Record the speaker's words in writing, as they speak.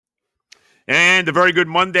And a very good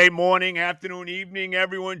Monday morning, afternoon, evening,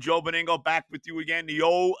 everyone. Joe Beningo back with you again, the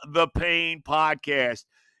The Pain podcast.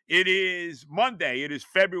 It is Monday. It is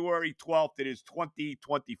February 12th. It is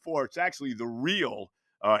 2024. It's actually the real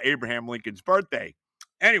Abraham Lincoln's birthday.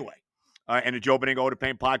 Anyway, and the Joe Beningo The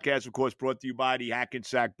Pain podcast, of course, brought to you by the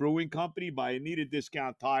Hackensack Brewing Company, by Anita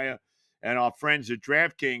Discount Tire, and our friends at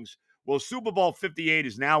DraftKings. Well, Super Bowl 58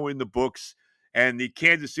 is now in the books, and the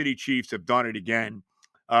Kansas City Chiefs have done it again.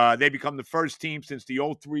 They become the first team since the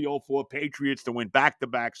 03-04 Patriots to win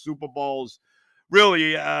back-to-back Super Bowls.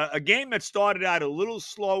 Really, a game that started out a little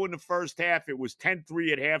slow in the first half. It was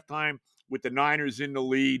 10-3 at halftime with the Niners in the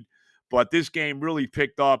lead. But this game really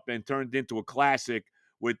picked up and turned into a classic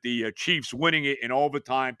with the Chiefs winning it in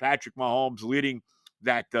overtime. Patrick Mahomes leading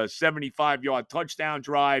that 75-yard touchdown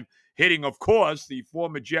drive, hitting, of course, the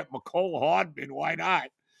former Jet McCole Hardman. Why not?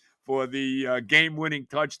 For the game-winning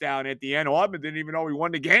touchdown at the end. Hardman didn't even know he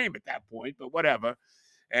won the game at that point, but whatever.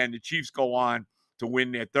 And the Chiefs go on to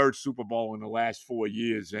win their third Super Bowl in the last 4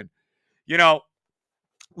 years. And, you know,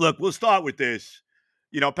 look, we'll start with this.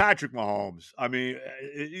 Patrick Mahomes, I mean,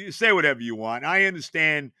 you say whatever you want. I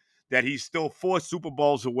understand that he's still 4 Super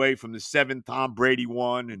Bowls away from the 7 Tom Brady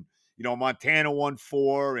won, and, Montana won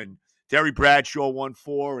 4, and Terry Bradshaw won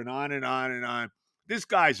 4, and on and on and on. This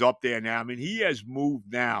guy's up there now. I mean, he has moved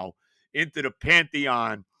now into the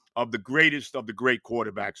pantheon of the greatest of the great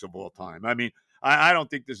quarterbacks of all time. I mean, I don't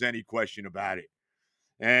think there's any question about it.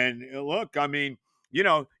 And look, I mean,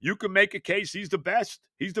 you can make a case he's the best.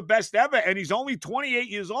 He's the best ever, and he's only 28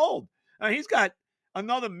 years old. He's got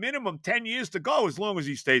another minimum 10 years to go as long as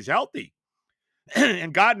he stays healthy.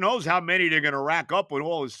 And God knows how many they're going to rack up when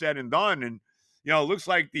all is said and done. And, it looks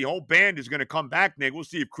like the whole band is going to come back, Nick. We'll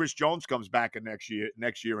see if Chris Jones comes back next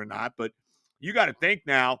year or not. But you got to think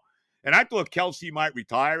now. And I thought Kelsey might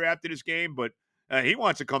retire after this game, but he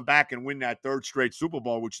wants to come back and win that third straight Super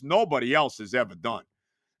Bowl, which nobody else has ever done.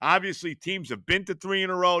 Obviously, teams have been to 3 in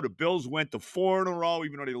a row. The Bills went to 4 in a row,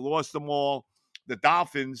 even though they lost them all. The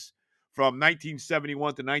Dolphins from 1971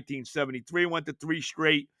 to 1973 went to 3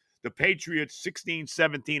 straight. The Patriots, 16,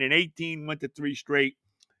 17, and 18 went to 3 straight.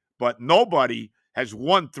 But nobody has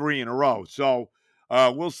won 3 in a row. So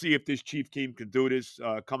we'll see if this Chief team can do this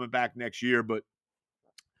coming back next year. But,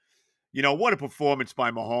 what a performance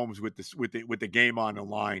by Mahomes with the game on the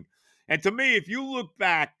line. And to me, if you look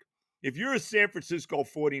back, if you're a San Francisco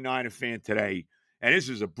 49er fan today, and this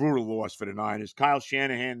is a brutal loss for the Niners, Kyle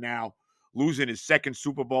Shanahan now losing his second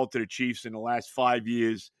Super Bowl to the Chiefs in the last 5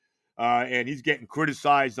 years, and he's getting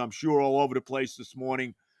criticized, I'm sure, all over the place this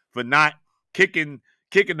morning for not kicking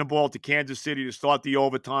the ball to Kansas City to start the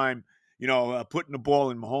overtime, putting the ball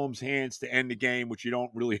in Mahomes' hands to end the game, which you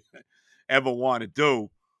don't really ever want to do.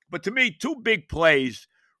 But to me, 2 big plays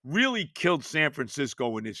really killed San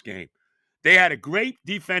Francisco in this game. They had a great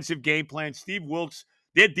defensive game plan. Steve Wilkes,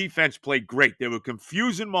 their defense played great. They were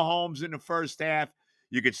confusing Mahomes in the first half.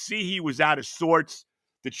 You could see he was out of sorts.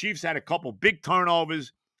 The Chiefs had a couple big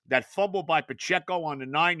turnovers. That fumble by Pacheco on the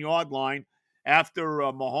 9-yard line after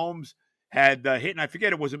Mahomes had hit, and I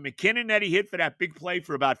forget, was it McKinnon that he hit for that big play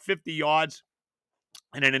for about 50 yards?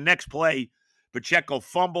 And then the next play, Pacheco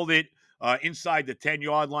fumbled it inside the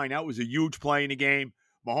 10-yard line. That was a huge play in the game.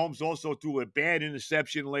 Mahomes also threw a bad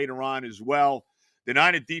interception later on as well. The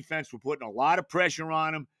Niner defense were putting a lot of pressure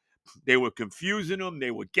on him. They were confusing him.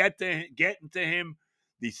 They were getting to him.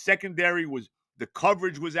 The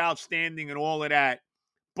coverage was outstanding and all of that.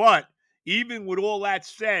 But even with all that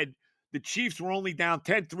said, the Chiefs were only down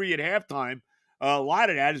 10-3 at halftime. A lot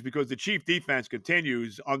of that is because the Chief defense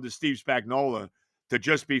continues under Steve Spagnuolo to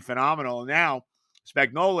just be phenomenal. And now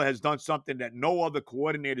Spagnuolo has done something that no other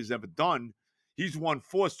coordinator's ever done. He's won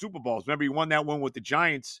 4 Super Bowls. Remember, he won that one with the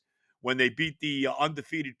Giants when they beat the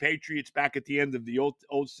undefeated Patriots back at the end of the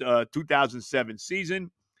 2007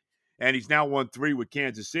 season. And he's now won 3 with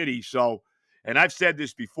Kansas City. So, and I've said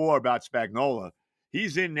this before about Spagnuolo.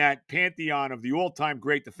 He's in that pantheon of the all-time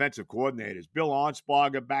great defensive coordinators. Bill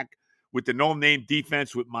Arnsparger back with the no-name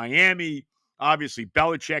defense with Miami. Obviously,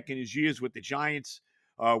 Belichick in his years with the Giants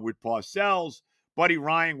with Parcells. Buddy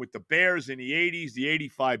Ryan with the Bears in the 80s, the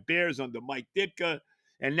 85 Bears under Mike Ditka.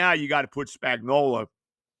 And now you got to put Spagnuolo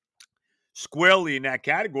squarely in that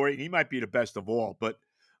category, and he might be the best of all. But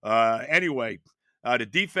anyway, the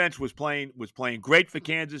defense was playing great for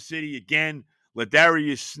Kansas City. Again,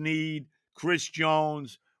 Ladarius Sneed, Chris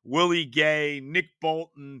Jones, Willie Gay, Nick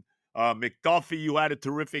Bolton, McDuffie, who had a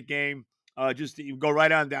terrific game. Just to go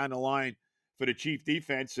right on down the line for the Chief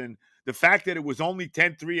defense. And the fact that it was only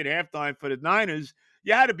 10-3 at halftime for the Niners,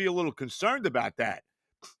 you had to be a little concerned about that.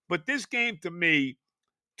 But this game, to me,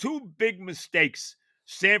 2 big mistakes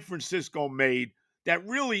San Francisco made that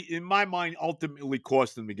really, in my mind, ultimately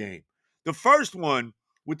cost them the game. The first one,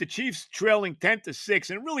 with the Chiefs trailing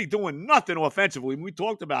 10-6 and really doing nothing offensively. We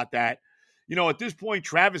talked about that. At this point,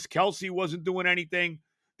 Travis Kelce wasn't doing anything.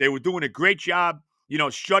 They were doing a great job,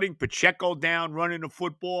 shutting Pacheco down, running the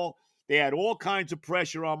football. They had all kinds of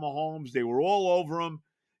pressure on Mahomes. They were all over him,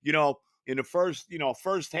 in the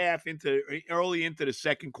first half early into the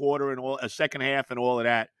second quarter and a second half and all of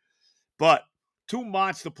that. But two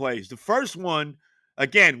monster plays. The first one,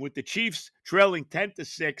 again, with the Chiefs trailing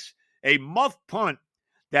 10-6, a muff punt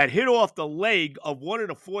that hit off the leg of one of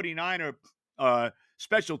the 49er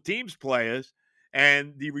special teams players,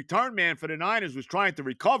 and the return man for the Niners was trying to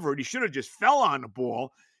recover it. He should have just fell on the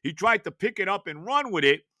ball. He tried to pick it up and run with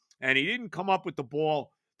it, and he didn't come up with the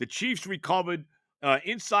ball. The Chiefs recovered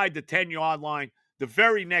inside the 10-yard line. The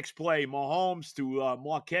very next play, Mahomes to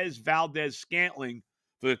Marquez Valdez-Scantling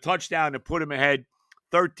for the touchdown to put him ahead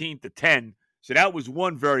 13-10. So that was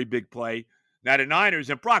one very big play. Now the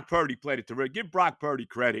Niners, and Brock Purdy played it terrific. Give Brock Purdy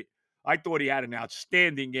credit. I thought he had an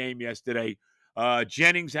outstanding game yesterday.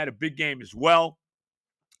 Jennings had a big game as well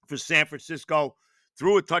for San Francisco.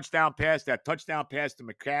 Threw a touchdown pass, that touchdown pass to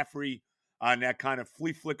McCaffrey on that kind of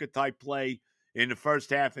flea flicker type play in the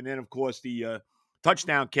first half. And then, of course, the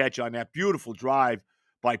touchdown catch on that beautiful drive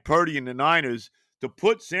by Purdy and the Niners to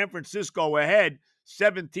put San Francisco ahead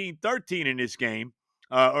 17-13 in this game.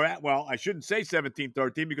 I shouldn't say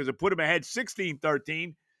 17-13 because it put them ahead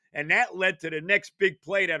 16-13, and that led to the next big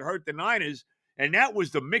play that hurt the Niners, and that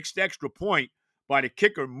was the mixed extra point by the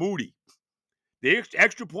kicker, Moody. The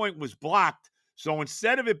extra point was blocked, so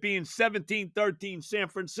instead of it being 17-13 San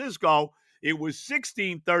Francisco, it was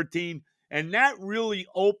 16-13, and that really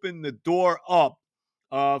opened the door up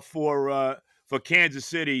for Kansas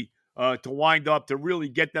City to wind up to really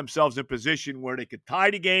get themselves in position where they could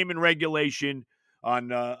tie the game in regulation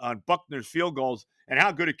on Buckner's field goals. And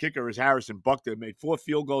how good a kicker is Harrison Buckner? Made 4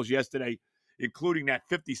 field goals yesterday, including that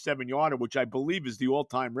 57-yarder, which I believe is the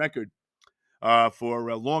all-time record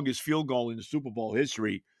for longest field goal in the Super Bowl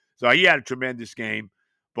history. So he had a tremendous game.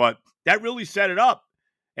 But that really set it up.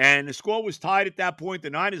 And the score was tied at that point. The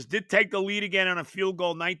Niners did take the lead again on a field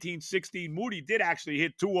goal, 19-16. Moody did actually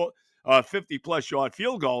hit 2 50-plus yard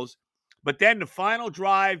field goals. But then the final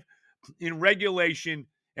drive in regulation,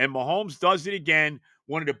 and Mahomes does it again.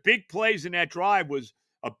 One of the big plays in that drive was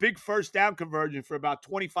a big first down conversion for about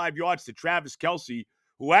 25 yards to Travis Kelce,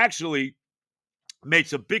 who actually made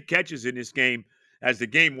some big catches in this game as the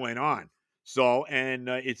game went on. So, and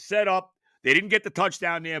it set up, they didn't get the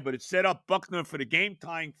touchdown there, but it set up Buckner for the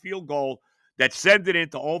game-tying field goal that sent it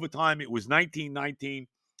into overtime. It was 19-19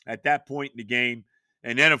 at that point in the game.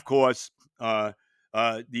 And then, of course,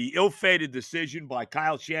 the ill-fated decision by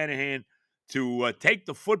Kyle Shanahan to take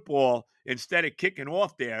the football instead of kicking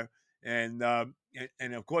off there. And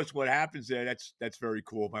of course, what happens there, that's very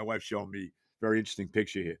cool. My wife showed me a very interesting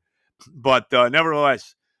picture here. But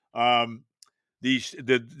nevertheless,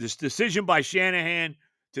 this decision by Shanahan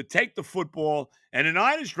to take the football and the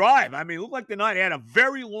Niners drive. I mean, it looked like the Niners had a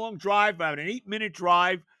very long drive, about an 8-minute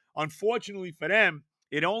drive. Unfortunately for them,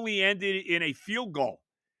 it only ended in a field goal.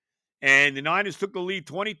 And the Niners took the lead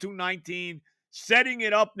 22-19, setting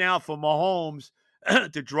it up now for Mahomes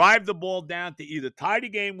to drive the ball down to either tie the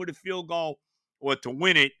game with a field goal or to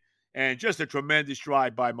win it. And just a tremendous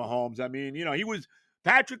drive by Mahomes. I mean,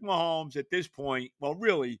 Patrick Mahomes at this point,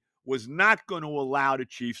 really was not going to allow the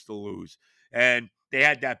Chiefs to lose. And they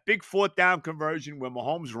had that big 4th down conversion where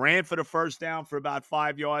Mahomes ran for the first down for about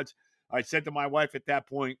 5 yards. I said to my wife at that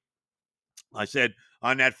point, I said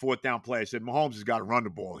on that 4th down play, I said, Mahomes has got to run the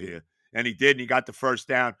ball here. And he did, and he got the first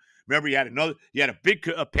down. Remember, he had a big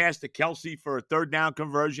pass to Kelce for a 3rd down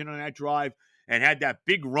conversion on that drive and had that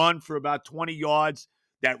big run for about 20 yards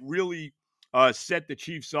that really set the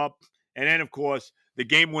Chiefs up. And then, of course, the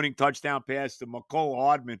game-winning touchdown pass to Mecole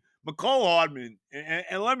Hardman. Mecole Hardman,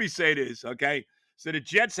 and let me say this, okay? So the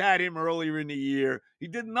Jets had him earlier in the year. He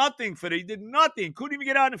did nothing He did nothing. Couldn't even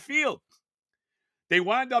get on the field. They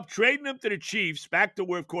wound up trading him to the Chiefs, back to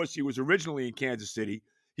where, of course, he was originally in Kansas City.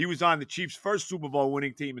 He was on the Chiefs' first Super Bowl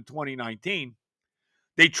winning team in 2019.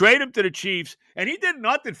 They trade him to the Chiefs, and he did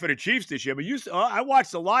nothing for the Chiefs this year. I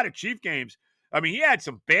watched a lot of Chief games. I mean, he had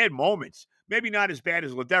some bad moments. Maybe not as bad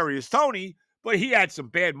as Ladarius Toney, but he had some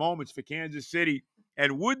bad moments for Kansas City.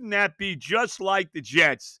 And wouldn't that be just like the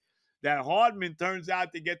Jets, that Hardman turns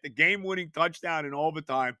out to get the game-winning touchdown in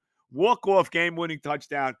overtime, walk-off game-winning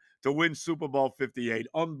touchdown to win Super Bowl 58.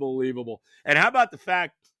 Unbelievable. And how about the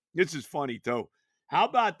fact, this is funny too, how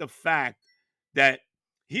about the fact that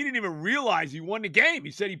he didn't even realize he won the game?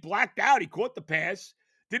 He said he blacked out. He caught the pass,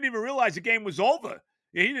 didn't even realize the game was over.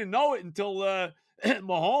 He didn't know it until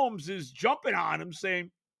Mahomes is jumping on him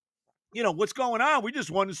saying, what's going on? We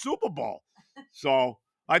just won the Super Bowl. So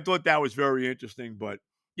I thought that was very interesting. But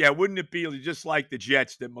yeah, wouldn't it be just like the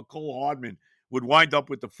Jets that McCole Hardman would wind up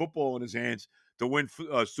with the football in his hands to win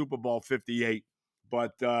Super Bowl 58?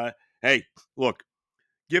 But hey, look,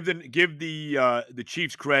 give the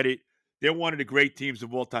Chiefs credit. They're one of the great teams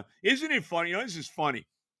of all time. Isn't it funny? This is funny.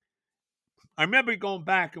 I remember going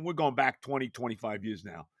back, and we're going back 20, 25 years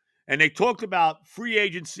now, and they talked about free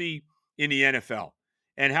agency in the NFL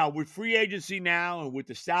and how with free agency now and with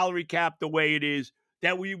the salary cap the way it is,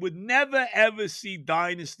 that we would never, ever see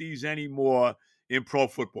dynasties anymore in pro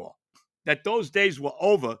football. That those days were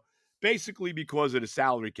over basically because of the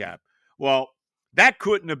salary cap. Well, that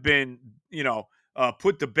couldn't have been,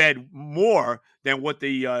 put to bed more than what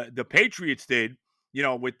the Patriots did,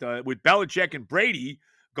 with Belichick and Brady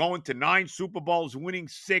going to 9 Super Bowls, winning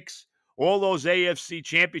 6, all those AFC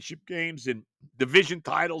championship games and division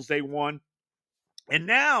titles they won. And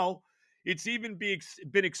now it's even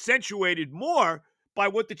been accentuated more by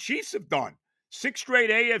what the Chiefs have done. 6 straight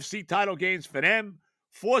AFC title games for them,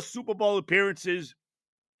 4 Super Bowl appearances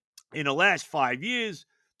in the last 5 years,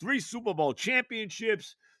 3 Super Bowl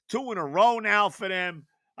championships, 2 in a row now for them.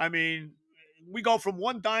 I mean, we go from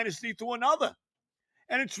one dynasty to another.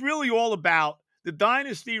 And it's really all about the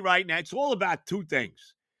dynasty right now. It's all about 2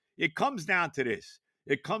 things. It comes down to this.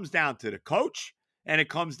 It comes down to the coach, and it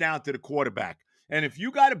comes down to the quarterback. And if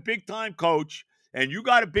you got a big-time coach and you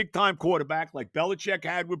got a big-time quarterback like Belichick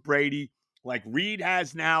had with Brady, like Reed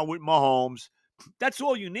has now with Mahomes, that's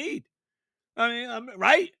all you need. I mean,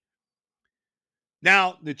 right?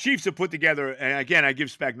 Now, the Chiefs have put together, and again, I give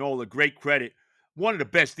Spagnuolo great credit, one of the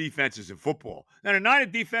best defenses in football. Now, the Niner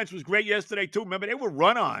defense was great yesterday, too. Remember, they were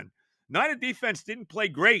run on. Niner defense didn't play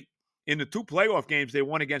great in the 2 playoff games they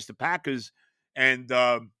won against the Packers and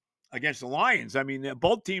against the Lions. I mean,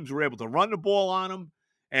 both teams were able to run the ball on them,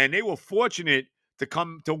 and they were fortunate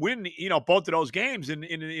to win, both of those games in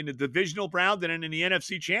the divisional round and in the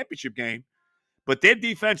NFC Championship game. But their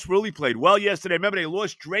defense really played well yesterday. Remember, they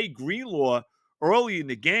lost Dre Greenlaw early in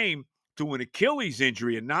the game to an Achilles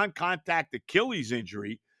injury, a non-contact Achilles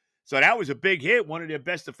injury. So that was a big hit, one of their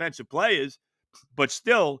best defensive players. But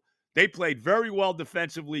still, they played very well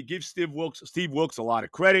defensively. Give Steve Wilkes a lot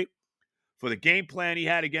of credit for the game plan he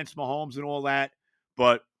had against Mahomes and all that.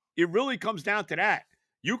 But it really comes down to that.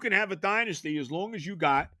 You can have a dynasty as long as you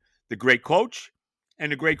got the great coach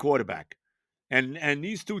and the great quarterback. And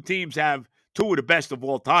these 2 teams have 2 of the best of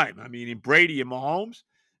all time. I mean, in Brady and Mahomes,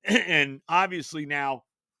 and obviously now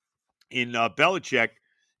in Belichick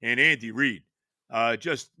and Andy Reid.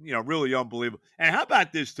 Just, really unbelievable. And how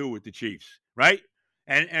about this, too, with the Chiefs, right?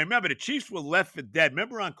 And remember, the Chiefs were left for dead.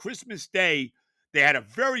 Remember on Christmas Day, they had a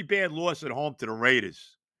very bad loss at home to the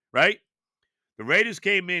Raiders, right? The Raiders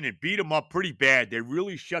came in and beat them up pretty bad. They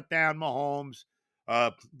really shut down Mahomes,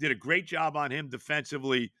 did a great job on him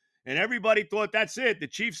defensively. And everybody thought, that's it. The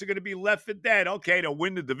Chiefs are going to be left for dead. Okay, they'll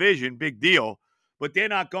win the division, big deal. But they're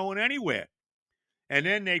not going anywhere. And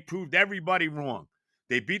then they proved everybody wrong.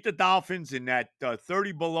 They beat the Dolphins in that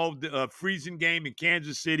 30 below freezing game in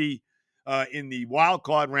Kansas City in the wild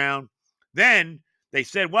card round. Then they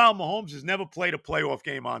said, well, Mahomes has never played a playoff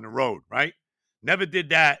game on the road, right? Never did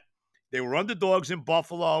that. They were underdogs in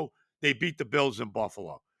Buffalo. They beat the Bills in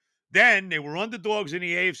Buffalo. Then they were underdogs in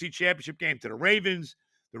the AFC Championship game to the Ravens.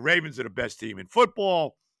 The Ravens are the best team in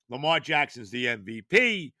football. Lamar Jackson's the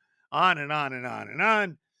MVP. On and on and on and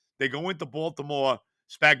on. They go into Baltimore.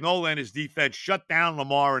 Spagnuolo and his defense shut down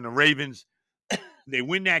Lamar and the Ravens. They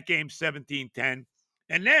win that game 17-10.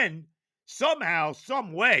 And then somehow,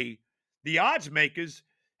 some way, the odds makers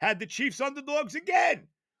had the Chiefs underdogs again.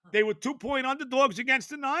 They were 2-point underdogs against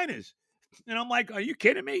the Niners. And I'm like, are you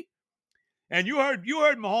kidding me? And you heard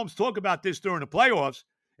Mahomes talk about this during the playoffs,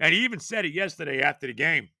 and he even said it yesterday after the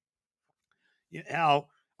game. How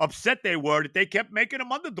upset they were that they kept making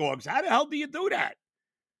them underdogs. How the hell do you do that?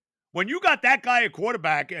 When you got that guy at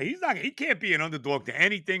quarterback, he can't be an underdog to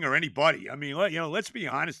anything or anybody. I mean, let's be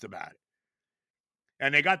honest about it.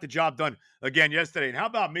 And they got the job done again yesterday. And how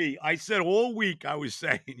about me? I said all week, I was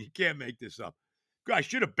saying, you can't make this up. I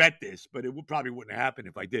should have bet this, but it probably wouldn't happen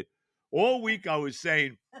if I did. All week I was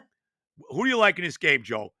saying, who do you like in this game,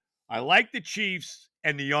 Joe? I like the Chiefs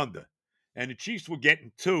and the under. And the Chiefs were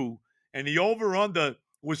getting 2, and the over-under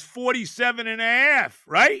was 47.5,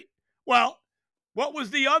 right? Well, what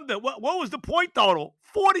was the under? What was the point total?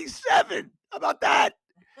 47. How about that?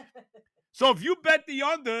 So if you bet the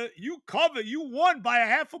under, you won by a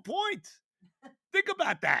half a point. Think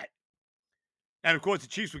about that. And, of course, the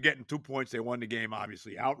Chiefs were getting 2 points. They won the game,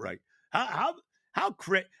 obviously, outright. How how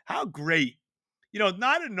great.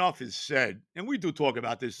 Not enough is said, and we do talk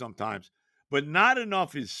about this sometimes, but not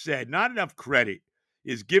enough is said. Not enough credit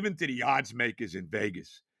is given to the odds makers in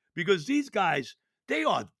Vegas because these guys, they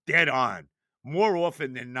are dead on more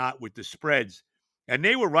often than not with the spreads. And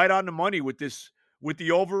they were right on the money with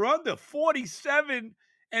the over under 47,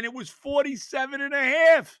 and it was 47 and a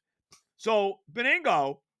half. So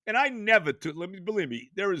Beningo, and I never took, let me believe me,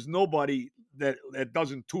 there is nobody that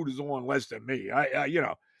doesn't toot his horn less than me.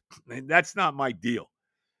 That's not my deal.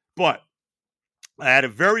 But I had a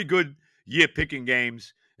very good year picking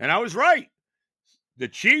games, and I was right. The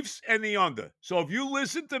Chiefs and the under. So if you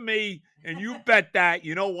listen to me and you bet that,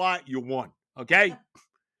 you know what? You won. Okay?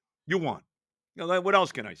 You won. What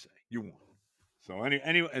else can I say? You won. So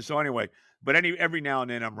anyway, but every now and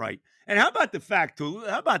then I'm right. And how about the fact too?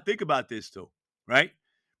 How about think about this too, right?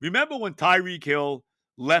 Remember when Tyreek Hill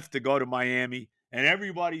left to go to Miami, and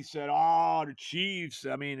everybody said, "Oh, the Chiefs.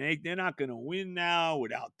 I mean, they're not going to win now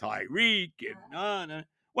without Tyreek." And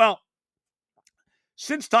well,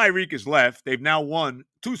 since Tyreek has left, they've now won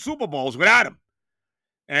 2 Super Bowls without him.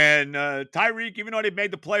 And Tyreek, even though they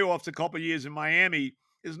made the playoffs a couple of years in Miami,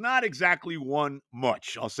 is not exactly won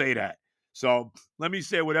much. I'll say that. So let me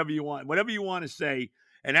say whatever you want to say.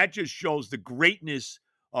 And that just shows the greatness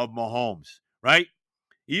of Mahomes, right?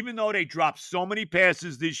 Even though they dropped so many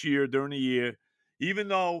passes this year during the year, even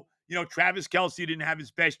though, Travis Kelce didn't have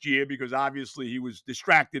his best year because obviously he was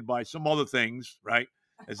distracted by some other things, right?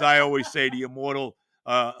 As I always say, the immortal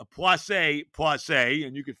poisse,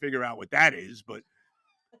 and you can figure out what that is, but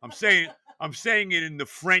I'm saying it in the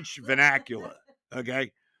French vernacular,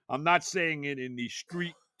 okay? I'm not saying it in the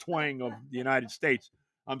street twang of the United States.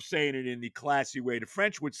 I'm saying it in the classy way the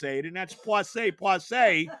French would say it, and that's poisse.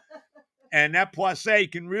 And that poisse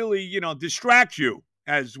can really, distract you,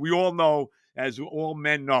 as we all know, as all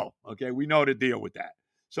men know, okay? We know to deal with that.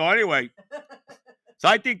 So anyway, so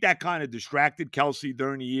I think that kind of distracted Kelce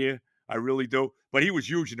during the year. I really do. But he was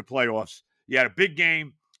huge in the playoffs. He had a big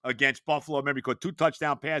game against Buffalo. Remember, he caught 2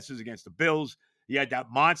 touchdown passes against the Bills. He had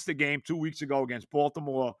that monster game 2 weeks ago against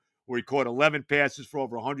Baltimore where he caught 11 passes for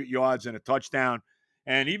over 100 yards and a touchdown.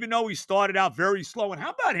 And even though he started out very slow, and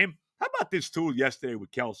how about him? How about this tool yesterday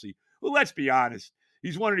with Kelce? Well, let's be honest.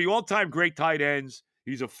 He's one of the all-time great tight ends.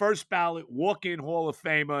 He's a first ballot walk-in Hall of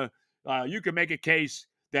Famer. You can make a case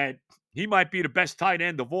that he might be the best tight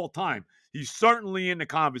end of all time. He's certainly in the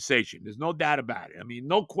conversation. There's no doubt about it. I mean,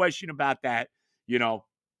 no question about that. You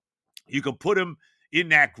can put him in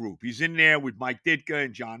that group. He's in there with Mike Ditka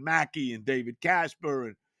and John Mackey and David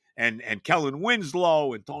Casper and Kellen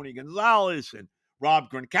Winslow and Tony Gonzalez and Rob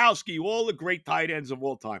Gronkowski, all the great tight ends of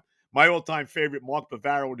all time. My all-time favorite, Mark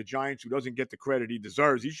Bavaro with the Giants, who doesn't get the credit he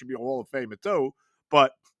deserves. He should be a Hall of Famer too,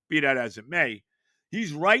 but be that as it may,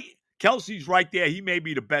 he's right. Kelce's right there. He may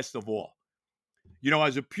be the best of all.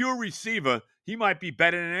 As a pure receiver, he might be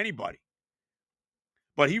better than anybody.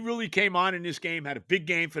 But he really came on in this game, had a big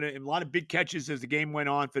game for a lot of big catches as the game went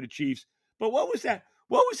on for the Chiefs. But what was that?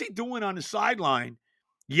 What was he doing on the sideline,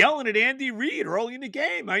 yelling at Andy Reid early in the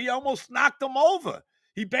game? He almost knocked him over.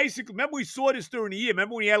 He basically, remember we saw this during the year.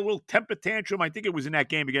 Remember when he had a little temper tantrum? I think it was in that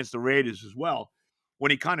game against the Raiders as well,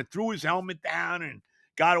 when he kind of threw his helmet down and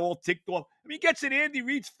got all ticked off. I mean, he gets in Andy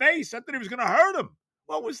Reid's face. I thought he was going to hurt him.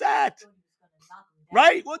 What was that?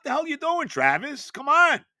 Right? What the hell are you doing, Travis? Come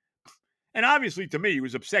on. And obviously, to me, he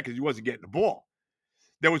was upset because he wasn't getting the ball.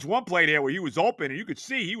 There was one play there where he was open, and you could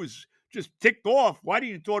see he was just ticked off. Why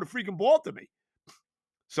didn't you throw the freaking ball to me?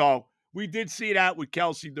 So we did see that with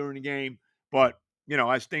Kelce during the game. But,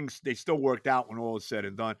 as things, they still worked out when all is said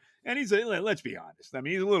and done. And let's be honest. I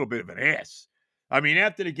mean, he's a little bit of an ass. I mean,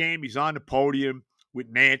 after the game, he's on the podium with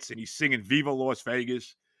Nance, and he's singing Viva Las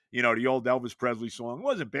Vegas, the old Elvis Presley song. It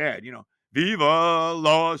wasn't bad, Viva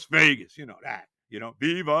Las Vegas, that.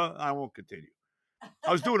 Viva. I won't continue.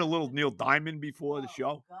 I was doing a little Neil Diamond before the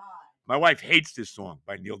show. God. My wife hates this song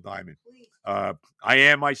by Neil Diamond. I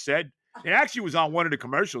Am, I Said. It actually was on one of the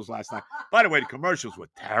commercials last night. By the way, the commercials were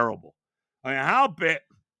terrible. I mean,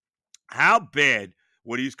 how bad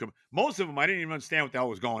were these most of them, I didn't even understand what the hell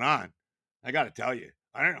was going on. I got to tell you.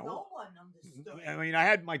 I don't know. No one understood. I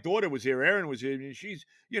mean, my daughter was here. Erin was here. And she's,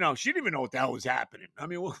 she didn't even know what the hell was happening. I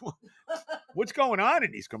mean, what's going on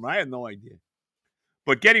in these commercials? I had no idea.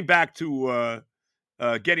 But getting back to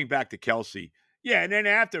Kelce, yeah, and then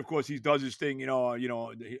after, of course, he does his thing.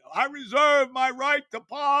 I reserve my right to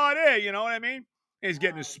party. You know what I mean? And he's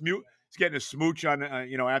getting a smooch. He's getting a smooch on,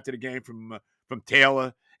 after the game from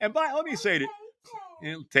Taylor. And let me say that,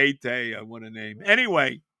 Tay, what a name.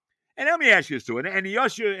 Anyway, and let me ask you this too. And the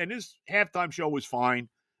usher and this halftime show was fine.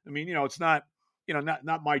 I mean, it's not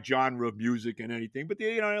not my genre of music and anything, but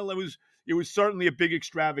it was certainly a big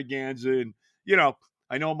extravaganza, and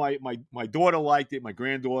I know my daughter liked it, my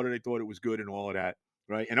granddaughter, they thought it was good and all of that,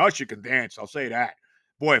 right? And Usher can dance, I'll say that.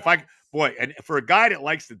 Boy, and for a guy that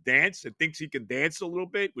likes to dance and thinks he can dance a little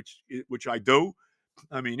bit, which I do,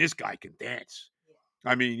 I mean, this guy can dance.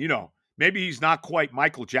 I mean, maybe he's not quite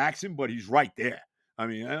Michael Jackson, but he's right there. I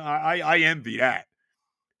mean, I envy that.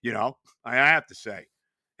 I have to say.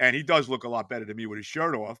 And he does look a lot better than me with his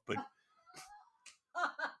shirt off, but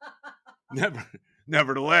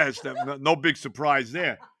nevertheless, no big surprise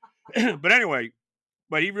there. But anyway,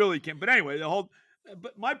 but he really can. But anyway,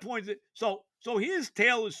 but my point is, so here's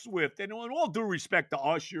Taylor Swift, and in all due respect to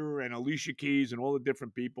Usher and Alicia Keys and all the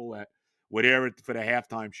different people that were there for the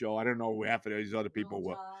halftime show. I don't know who half of these other people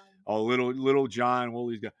were. Oh, little John, all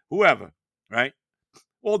these guys, whoever, right?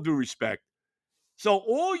 All due respect. So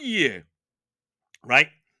all year, right?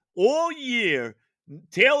 All year,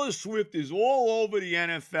 Taylor Swift is all over the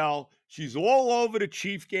NFL. She's all over the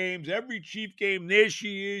Chief games. Every Chief game, there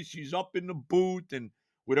she is. She's up in the booth and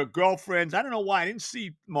with her girlfriends. I don't know why. I didn't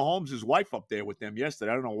see Mahomes' wife up there with them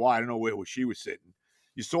yesterday. I don't know why. I don't know where she was sitting.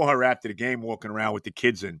 You saw her after the game walking around with the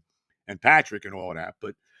kids and Patrick and all that.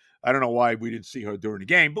 But I don't know why we didn't see her during the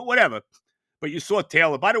game. But whatever. But you saw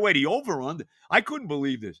Taylor. By the way, the over-under, I couldn't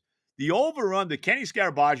believe this. The over-under, Kenny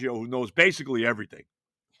Scarabaggio, who knows basically everything,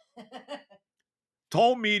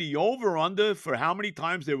 told me the over-under for how many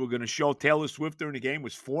times they were going to show Taylor Swift during the game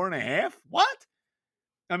was 4.5. What?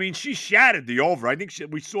 I mean, she shattered the over. I think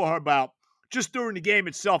we saw her about, just during the game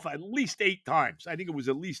itself, at least 8 times. I think it was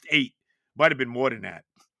at least 8. Might have been more than that.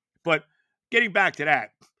 But getting back to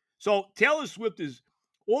that. So Taylor Swift is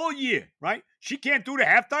all year, right? She can't do the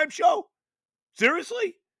halftime show?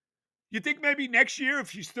 Seriously? You think maybe next year,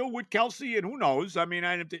 if she's still with Kelsey, and who knows? I mean,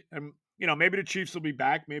 maybe the Chiefs will be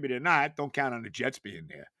back. Maybe they're not. Don't count on the Jets being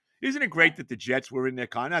there. Isn't it great that the Jets were in their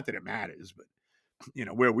con? Not that it matters, but,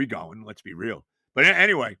 where are we going? Let's be real. But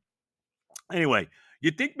anyway,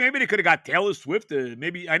 you think maybe they could have got Taylor Swift?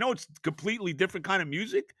 Maybe, I know it's completely different kind of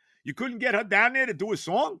music. You couldn't get her down there to do a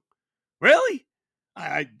song? Really?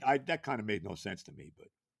 I that kind of made no sense to me. But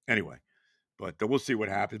anyway, we'll see what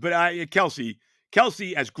happens. But Kelsey,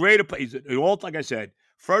 as great a player, like I said,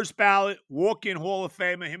 first ballot, walk-in Hall of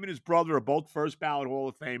Famer. Him and his brother are both first ballot Hall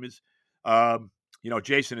of Famers.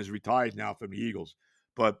 Jason is retired now from the Eagles.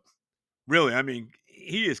 But really, I mean,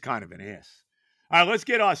 he is kind of an ass. All right, let's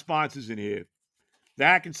get our sponsors in here. The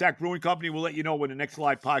Hackensack Brewing Company will let you know when the next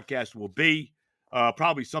live podcast will be.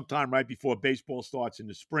 Probably sometime right before baseball starts in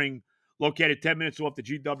the spring. Located 10 minutes off the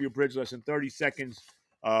GW Bridge, less than 30 seconds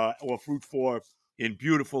off Route 4 in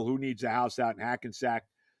beautiful Who Needs a House out in Hackensack.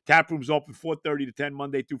 Tap rooms open 4:30 to 10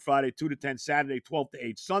 Monday through Friday, 2 to 10 Saturday, 12 to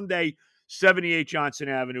 8 Sunday. 78 Johnson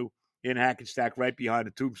Avenue in Hackensack, right behind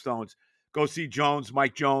the Tombstones. Go see Jones,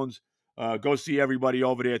 Mike Jones. Go see everybody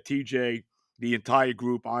over there, TJ, the entire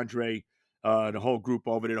group, Andre, the whole group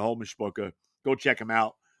over there, the whole mishpucha. Go check them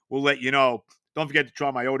out. We'll let you know. Don't forget to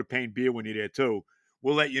try my Oda Pain beer when you're there, too.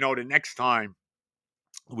 We'll let you know the next time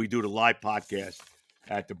we do the live podcast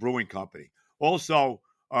at the Brewing Company. Also,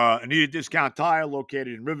 Anita Discount Tire, located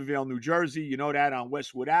in Rivervale, New Jersey. You know that, on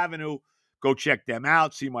Westwood Avenue. Go check them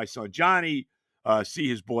out. See my son Johnny. See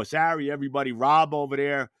his boss Harry. Everybody, Rob over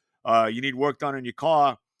there. You need work done on your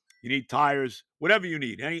car. You need tires. Whatever you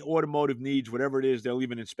need. Any automotive needs, whatever it is, they'll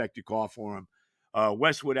even inspect your car for them.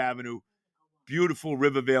 Westwood Avenue. Beautiful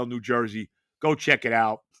Rivervale, New Jersey. Go check it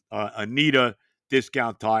out. Anita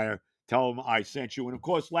Discount Tire. Tell them I sent you. And, of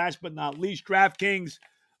course, last but not least, DraftKings.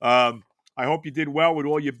 I hope you did well with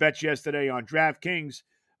all your bets yesterday on DraftKings.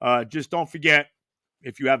 Just don't forget,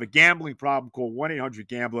 if you have a gambling problem, call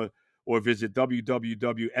 1-800-GAMBLER or visit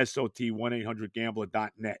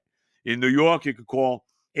www.sot1800gambler.net. In New York, you can call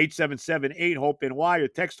 877-8-HOPE-NY or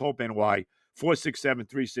text HOPE-NY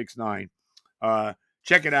 467-369.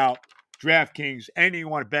 Check it out. DraftKings, anything you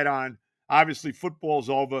want to bet on. Obviously, football's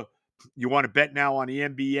over. You want to bet now on the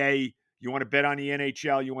NBA. You want to bet on the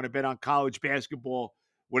NHL. You want to bet on college basketball.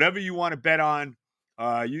 Whatever you want to bet on,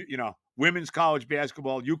 women's college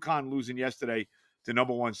basketball. UConn losing yesterday to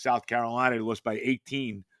number 1 South Carolina. They lost by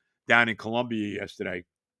 18 down in Columbia yesterday.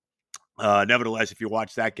 Nevertheless, if you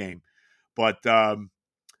watch that game. But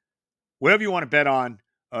whatever you want to bet on,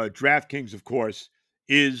 DraftKings, of course,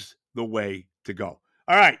 is the way to go.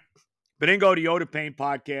 All right. Benigno, the Oda Pain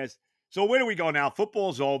podcast. So where do we go now?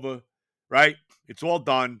 Football's over, right? It's all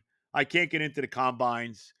done. I can't get into the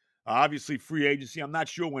combines. Obviously, free agency. I'm not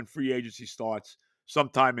sure when free agency starts.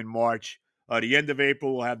 Sometime in March. The end of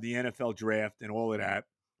April, we'll have the NFL draft and all of that.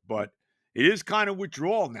 But it is kind of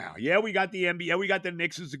withdrawal now. Yeah, we got the NBA. We got the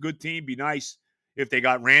Knicks as a good team. Be nice If they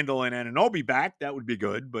got Randall and Anunoby back, that would be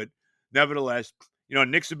good. But nevertheless,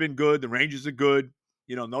 Knicks have been good. The Rangers are good,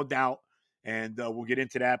 no doubt. And we'll get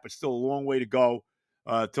into that, but still a long way to go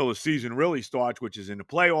till the season really starts, which is in the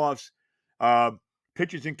playoffs.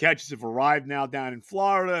 Pitchers and catches have arrived now down in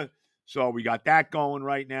Florida. So we got that going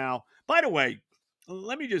right now. By the way,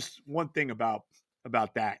 let me just one thing about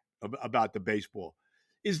that, about the baseball.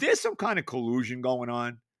 Is there some kind of collusion going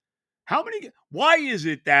on? Why is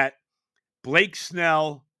it that Blake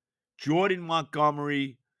Snell, Jordan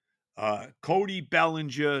Montgomery, Cody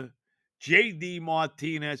Bellinger, J.D.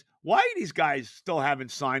 Martinez, why these guys still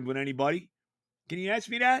haven't signed with anybody? Can you ask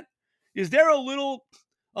me that? Is there a little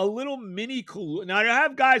mini collusion? Now, I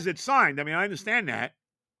have guys that signed. I mean, I understand that.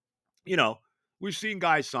 We've seen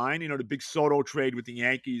guys sign, the big Soto trade with the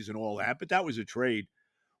Yankees and all that, but that was a trade.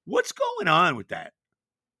 What's going on with that?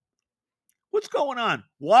 What's going on?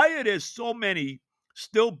 Why are there so many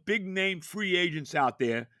still big-name free agents out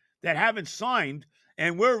there that haven't signed,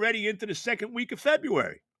 and we're already into the second week of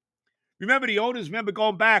February? Remember the owners,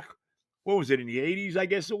 going back, what was it, in the 80s, I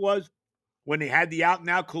guess it was, when they had the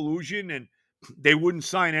out-and-out collusion and they wouldn't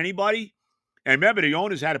sign anybody? And remember, the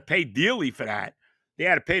owners had to pay dearly for that. They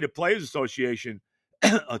had to pay the Players Association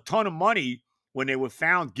a ton of money when they were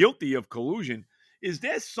found guilty of collusion. Is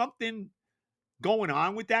there something going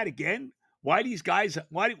on with that again? Why these guys,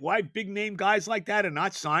 why big-name guys like that are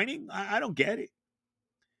not signing? I don't get it.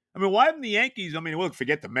 I mean, why haven't the Yankees? I mean, look,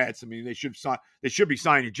 forget the Mets. I mean, they should be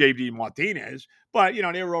signing J.D. Martinez, but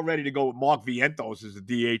they were all ready to go with Mark Vientos as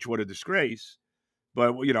the DH. What a disgrace!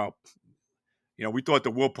 But we thought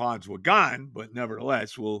the Wilpons were gone, but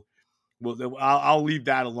nevertheless, I'll leave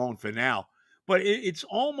that alone for now. But it's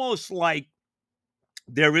almost like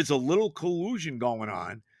there is a little collusion going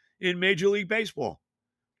on in Major League Baseball.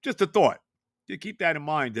 Just a thought. To keep that in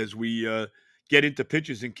mind as we get into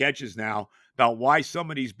pitches and catches now, about why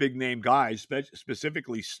some of these big-name guys,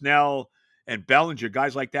 specifically Snell and Bellinger,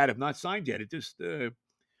 guys like that, have not signed yet. It just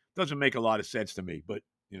doesn't make a lot of sense to me, but,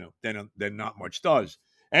 then not much does.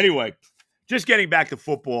 Anyway, just getting back to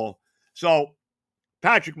football. So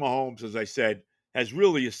Patrick Mahomes, as I said, has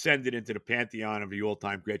really ascended into the pantheon of the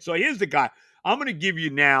all-time greats. So here's the guy. I'm going to give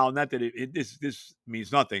you now, not that this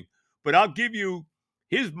means nothing, but I'll give you,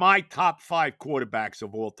 here's my top 5 quarterbacks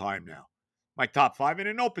of all time now. My top 5, and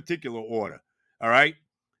in no particular order. All right?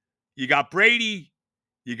 You got Brady.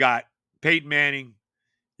 You got Peyton Manning.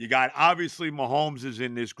 You got, obviously, Mahomes is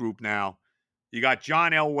in this group now. You got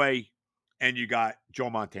John Elway. And you got Joe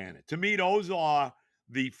Montana. To me, those are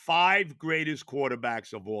the 5 greatest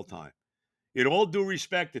quarterbacks of all time. In all due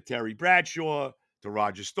respect to Terry Bradshaw, to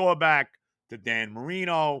Roger Staubach, to Dan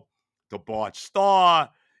Marino, to Bart Starr,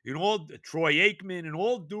 Troy Aikman, in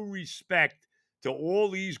all due respect to all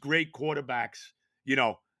these great quarterbacks,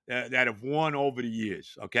 that have won over the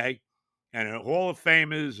years, okay? And Hall of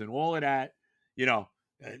Famers and all of that,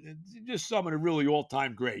 just some of the really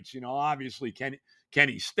all-time greats. Obviously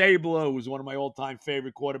Kenny Stabler, who was one of my all-time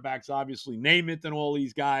favorite quarterbacks, obviously Namath and all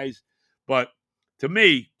these guys. But to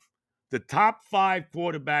me, the top 5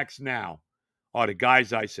 quarterbacks now are the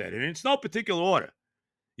guys I said. And it's no particular order.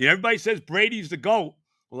 Everybody says Brady's the GOAT.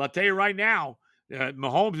 Well, I'll tell you right now,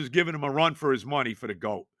 Mahomes is giving him a run for his money for the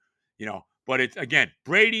GOAT. But it's, again,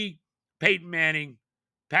 Brady, Peyton Manning,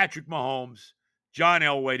 Patrick Mahomes, John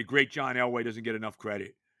Elway. The great John Elway doesn't get enough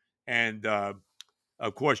credit. And,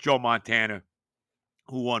 of course, Joe Montana,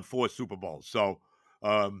 who won 4 Super Bowls. So,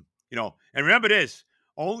 and remember this,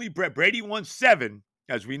 only Brady won 7,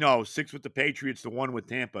 as we know, 6 with the Patriots, the 1 with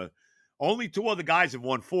Tampa. Only 2 other guys have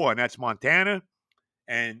won 4, and that's Montana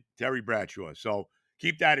and Terry Bradshaw. So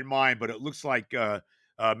keep that in mind, but it looks like Mr.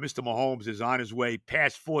 Mahomes is on his way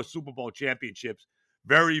past 4 Super Bowl championships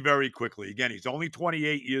very, very quickly. Again, he's only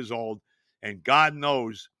 28 years old, and God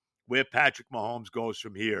knows where Patrick Mahomes goes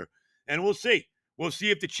from here. And we'll see. We'll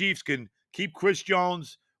see if the Chiefs can keep Chris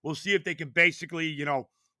Jones. We'll see if they can basically,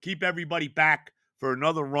 keep everybody back for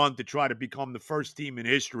another run to try to become the first team in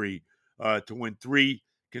history to win 3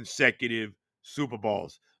 consecutive Super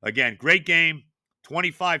Bowls. Again, great game.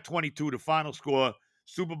 25-22 the final score.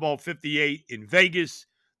 Super Bowl 58 in Vegas.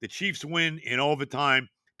 The Chiefs win in overtime.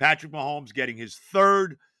 Patrick Mahomes getting his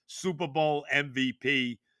 3rd Super Bowl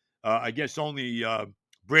MVP. I guess only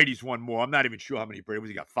Brady's won more. I'm not even sure how many Brady was.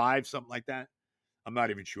 He got 5, something like that. I'm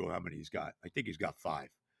not even sure how many he's got. I think he's got 5.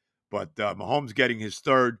 But Mahomes getting his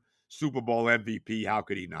 3rd Super Bowl MVP. How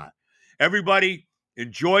could he not? Everybody,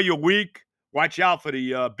 enjoy your week. Watch out for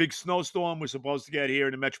the big snowstorm we're supposed to get here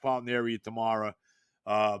in the metropolitan area tomorrow.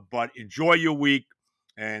 But enjoy your week.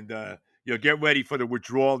 And get ready for the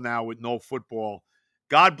withdrawal now with no football.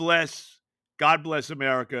 God bless. God bless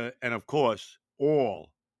America. And, of course, all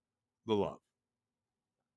the love.